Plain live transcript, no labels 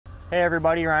Hey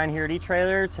everybody, Ryan here at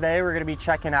eTrailer. Today we're going to be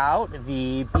checking out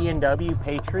the B&W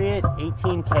Patriot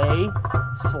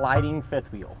 18K sliding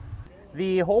fifth wheel.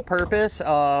 The whole purpose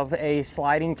of a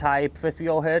sliding type fifth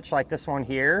wheel hitch like this one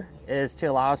here is to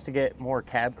allow us to get more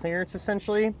cab clearance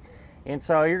essentially. And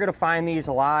so you're going to find these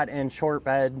a lot in short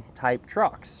bed type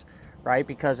trucks, right?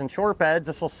 Because in short beds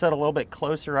this will sit a little bit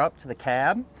closer up to the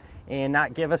cab and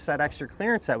not give us that extra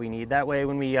clearance that we need. That way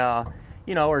when we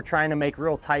we're trying to make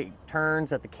real tight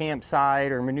turns at the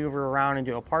campsite or maneuver around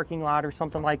into a parking lot or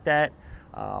something like that.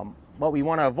 What we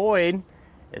want to avoid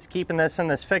is keeping this in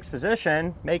this fixed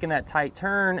position, making that tight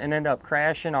turn and end up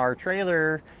crashing our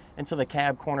trailer into the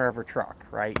cab corner of our truck,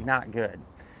 right? Not good.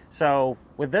 So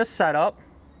with this setup,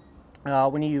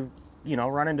 when you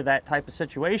run into that type of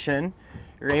situation,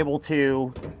 you're able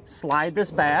to slide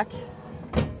this back.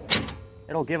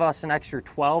 It'll give us an extra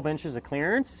 12 inches of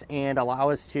clearance and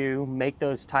allow us to make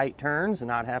those tight turns and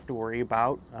not have to worry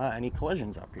about any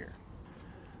collisions up here.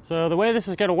 So the way this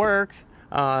is going to work,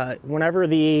 whenever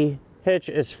the hitch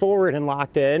is forward and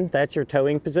locked in, that's your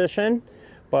towing position.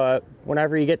 But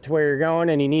whenever you get to where you're going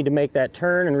and you need to make that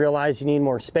turn and realize you need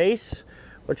more space,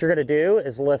 what you're going to do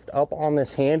is lift up on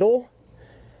this handle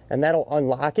and that'll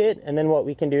unlock it. And then what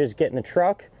we can do is get in the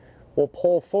truck. We'll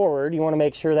pull forward. You want to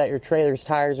make sure that your trailer's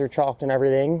tires are chalked and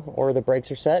everything, or the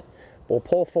brakes are set. We'll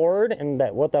pull forward, and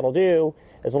what that'll do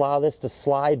is allow this to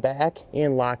slide back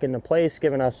and lock into place,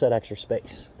 giving us that extra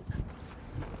space.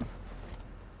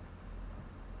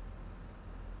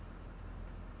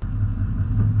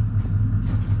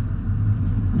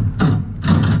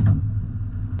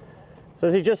 So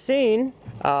as you just seen,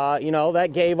 that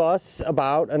gave us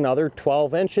about another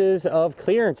 12 inches of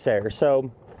clearance there.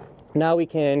 So now we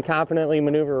can confidently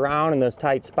maneuver around in those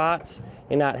tight spots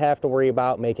and not have to worry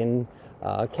about making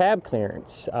cab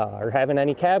clearance or having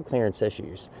any cab clearance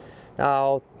issues.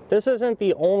 Now, this isn't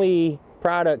the only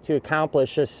product to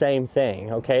accomplish this same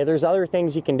thing, okay? There's other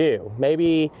things you can do.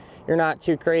 Maybe you're not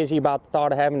too crazy about the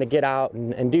thought of having to get out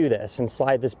and do this and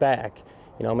slide this back.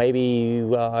 Maybe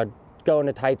you go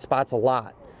into tight spots a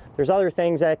lot. There's other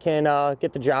things that can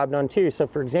get the job done too. So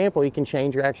for example, you can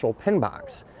change your actual pin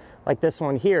box. Like this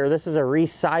one here, this is a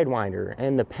Reese Sidewinder,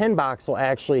 and the pin box will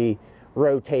actually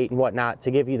rotate and whatnot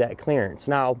to give you that clearance.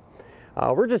 Now,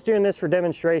 we're just doing this for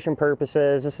demonstration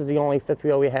purposes. This is the only fifth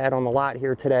wheel we had on the lot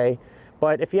here today.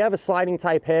 But if you have a sliding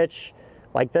type hitch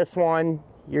like this one,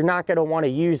 you're not going to want to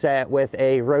use that with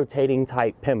a rotating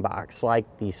type pin box like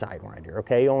the Sidewinder,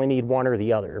 okay? You only need one or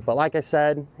the other. But like I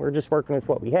said, we're just working with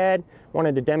what we had.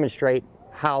 Wanted to demonstrate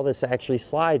how this actually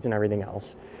slides and everything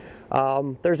else.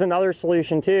 There's another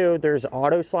solution too. There's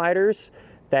auto sliders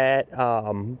that,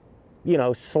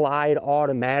 slide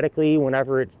automatically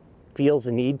whenever it feels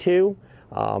the need to.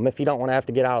 If you don't want to have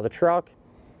to get out of the truck.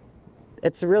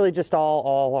 It's really just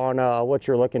all on what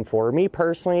you're looking for. Me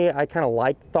personally, I kind of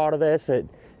like the thought of this. It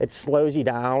slows you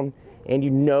down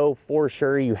and for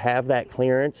sure you have that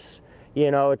clearance.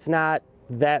 It's not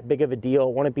that big of a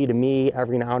deal. Wouldn't be to me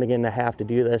every now and again to have to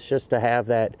do this, just to have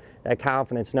that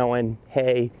confidence knowing,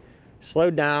 hey,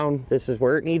 slowed down, this is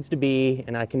where it needs to be,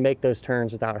 and I can make those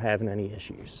turns without having any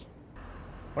issues.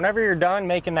 Whenever you're done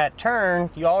making that turn,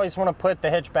 you always want to put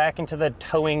the hitch back into the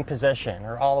towing position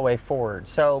or all the way forward.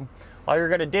 So all you're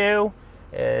going to do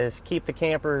is keep the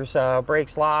camper's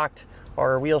brakes locked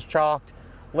or wheels chalked,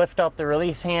 lift up the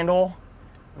release handle,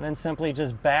 and then simply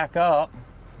just back up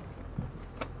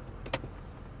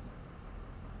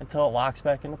until it locks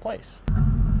back into place.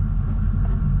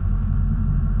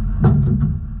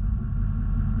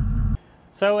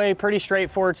 So a pretty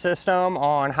straightforward system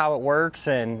on how it works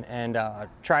and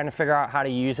trying to figure out how to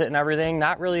use it and everything.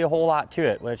 Not really a whole lot to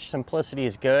it, which simplicity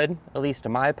is good, at least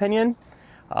in my opinion.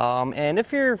 And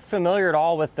if you're familiar at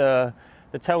all with the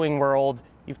towing world,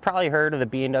 you've probably heard of the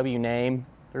B&W name.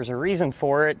 There's a reason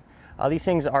for it. These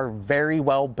things are very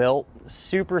well built,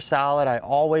 super solid. I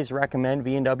always recommend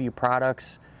B&W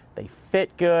products. They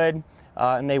fit good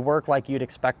and they work like you'd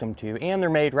expect them to. And they're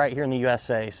made right here in the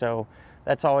USA. So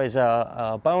that's always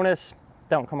a bonus.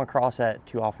 Don't come across that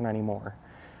too often anymore.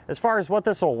 As far as what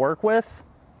this will work with,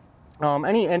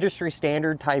 any industry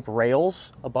standard type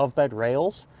rails, above bed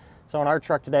rails. So in our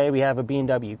truck today, we have a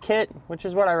B&W kit, which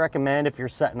is what I recommend if you're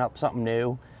setting up something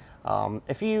new.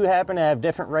 If you happen to have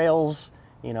different rails,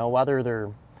 whether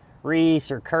they're Reese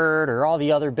or Kurt or all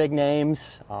the other big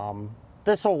names,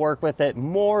 this will work with it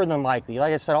more than likely.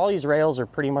 Like I said, all these rails are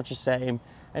pretty much the same,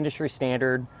 industry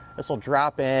standard. This will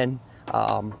drop in.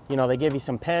 They give you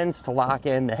some pins to lock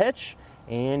in the hitch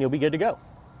and you'll be good to go.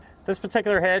 This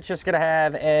particular hitch is going to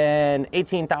have an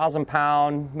 18,000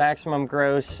 pound maximum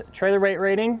gross trailer weight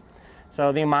rating.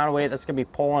 So the amount of weight that's going to be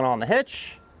pulling on the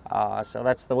hitch So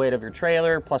that's the weight of your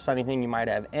trailer plus anything you might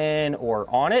have in or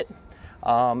on it.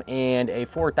 And a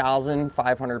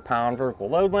 4,500 pound vertical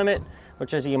load limit,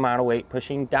 which is the amount of weight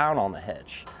pushing down on the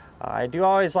hitch. I do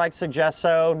always like to suggest,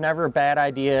 so never a bad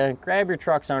idea, grab your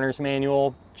truck's owner's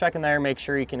manual, check in there, make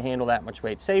sure you can handle that much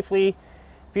weight safely.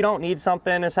 If you don't need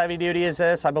something as heavy duty as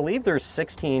this, I believe there's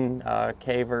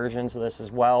 16K versions of this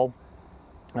as well.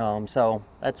 So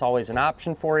that's always an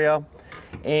option for you.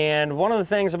 And one of the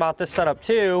things about this setup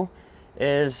too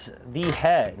is the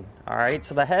head. All right,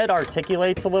 so the head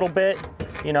articulates a little bit,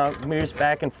 you know, moves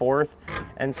back and forth.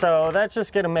 And so that's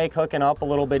just gonna make hooking up a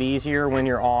little bit easier when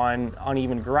you're on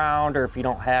uneven ground, or if you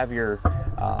don't have your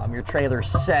trailer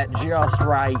set just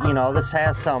right. You know, this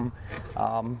has some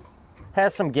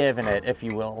give in it, if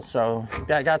you will. So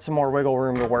that got some more wiggle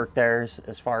room to work there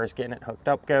as far as getting it hooked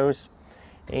up goes.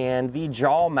 And the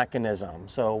jaw mechanism,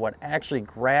 so what actually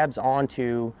grabs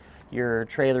onto your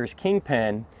trailer's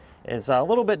kingpin, is a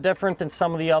little bit different than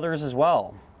some of the others as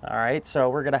well. All right, so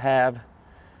we're gonna have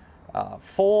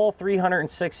full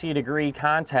 360-degree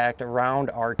contact around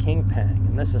our kingpin.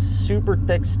 And this is super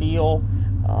thick steel.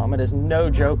 It is no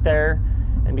joke there.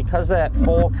 And because of that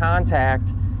full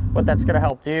contact, what that's gonna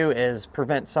help do is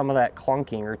prevent some of that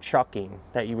clunking or chucking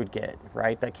that you would get,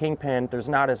 right? That kingpin, there's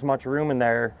not as much room in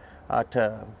there, not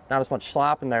as much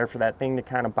slop in there for that thing to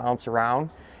kind of bounce around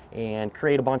and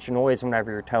create a bunch of noise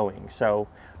whenever you're towing. So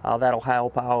that'll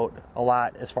help out a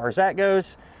lot as far as that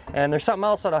goes. And there's something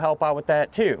else that'll help out with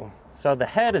that too. So the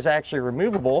head is actually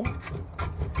removable.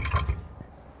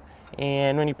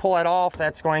 And when you pull that off,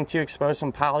 that's going to expose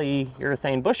some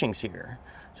polyurethane bushings here.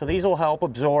 So these will help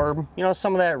absorb, you know,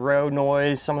 some of that road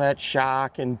noise, some of that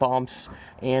shock and bumps,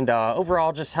 and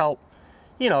overall just help,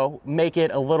 you know, make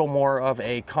it a little more of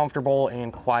a comfortable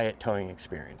and quiet towing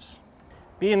experience.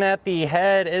 Being that the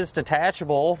head is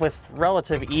detachable with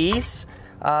relative ease,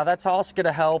 that's also going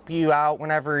to help you out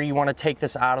whenever you want to take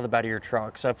this out of the bed of your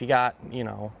truck. So if you got, you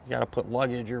know, you got to put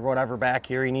luggage or whatever back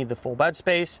here, you need the full bed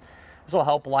space. This will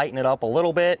help lighten it up a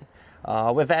little bit.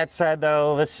 With that said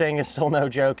though, this thing is still no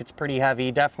joke. It's pretty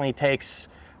heavy. Definitely takes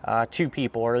 2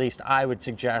 people, or at least I would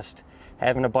suggest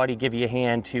having a buddy give you a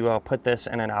hand to put this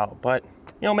in and out. But,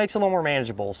 you know, makes it a little more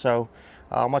manageable. So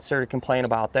what's there to complain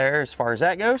about there as far as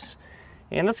that goes?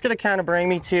 And that's going to kind of bring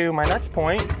me to my next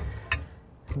point.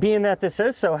 Being that this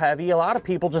is so heavy, a lot of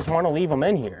people just want to leave them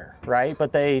in here, right?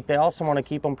 But they also want to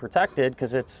keep them protected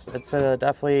because it's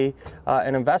definitely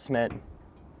an investment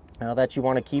that you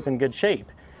want to keep in good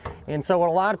shape. And so what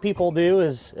a lot of people do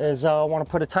is want to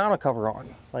put a tonneau cover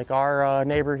on, like our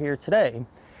neighbor here today.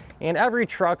 And every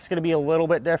truck's going to be a little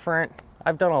bit different.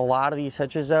 I've done a lot of these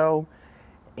hitches though,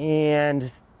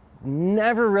 and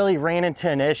never really ran into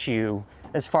an issue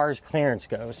as far as clearance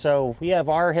goes. So we have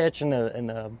our hitch in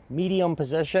the medium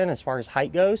position as far as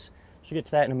height goes. We'll get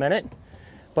to that in a minute.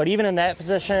 But even in that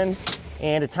position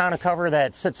and a tonneau cover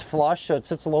that sits flush, so it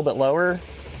sits a little bit lower,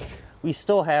 we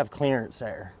still have clearance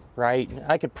there, right?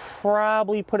 I could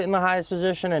probably put it in the highest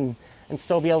position and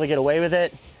still be able to get away with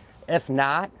it. If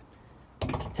not,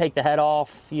 you can take the head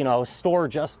off, you know, store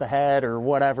just the head or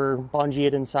whatever, bungee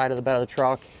it inside of the bed of the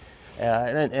truck,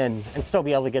 and still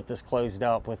be able to get this closed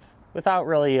up without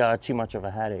really too much of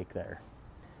a headache there.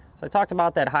 So I talked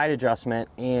about that height adjustment,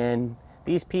 and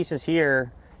these pieces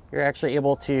here, you're actually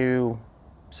able to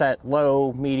set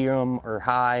low, medium, or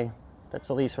high. That's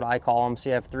at least what I call them. So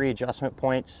you have 3 adjustment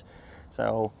points.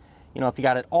 So, you know, if you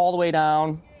got it all the way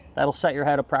down, that'll set your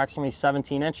head approximately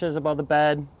 17 inches above the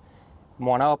bed.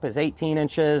 One up is 18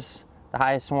 inches. The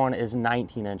highest one is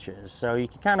 19 inches. So you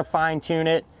can kind of fine tune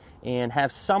it and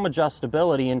have some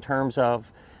adjustability in terms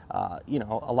of you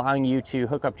know, allowing you to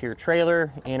hook up to your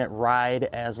trailer and it ride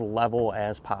as level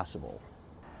as possible.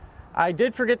 I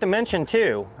did forget to mention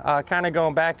too, kind of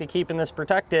going back to keeping this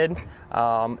protected,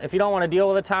 if you don't want to deal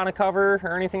with a tonneau cover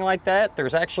or anything like that,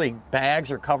 there's actually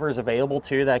bags or covers available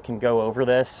too that can go over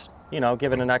this, you know,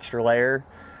 give it an extra layer.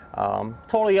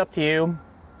 Totally up to you.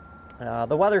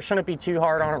 The weather shouldn't be too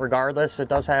hard on it regardless. It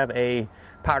does have a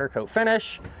powder coat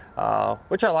finish,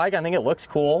 which I like. I think it looks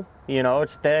cool. You know,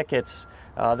 it's thick. It's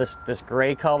this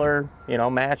gray color, you know,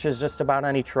 matches just about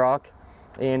any truck,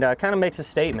 and kind of makes a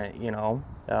statement, you know,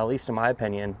 at least in my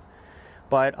opinion.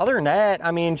 But other than that,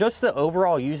 I mean, just the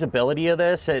overall usability of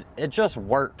this, it just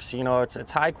works. You know,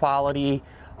 it's high quality.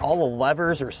 All the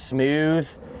levers are smooth.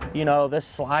 You know, this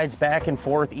slides back and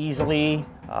forth easily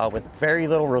with very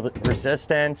little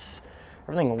resistance.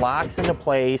 Everything locks into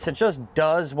place. It just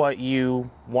does what you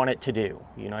want it to do.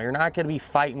 You know, you're not going to be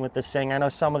fighting with this thing. I know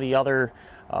some of the other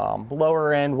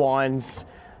lower end ones,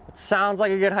 it sounds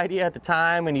like a good idea at the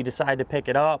time when you decide to pick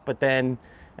it up, but then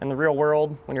in the real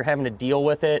world, when you're having to deal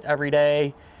with it every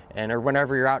day or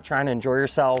whenever you're out trying to enjoy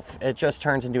yourself, it just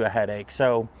turns into a headache.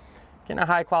 So getting a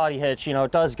high quality hitch, you know,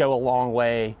 it does go a long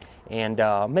way and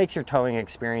makes your towing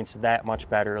experience that much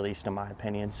better, at least in my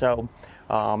opinion. So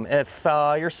if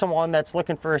you're someone that's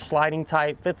looking for a sliding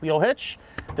type fifth wheel hitch,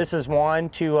 this is one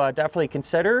to definitely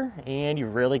consider, and you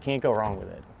really can't go wrong with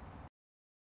it.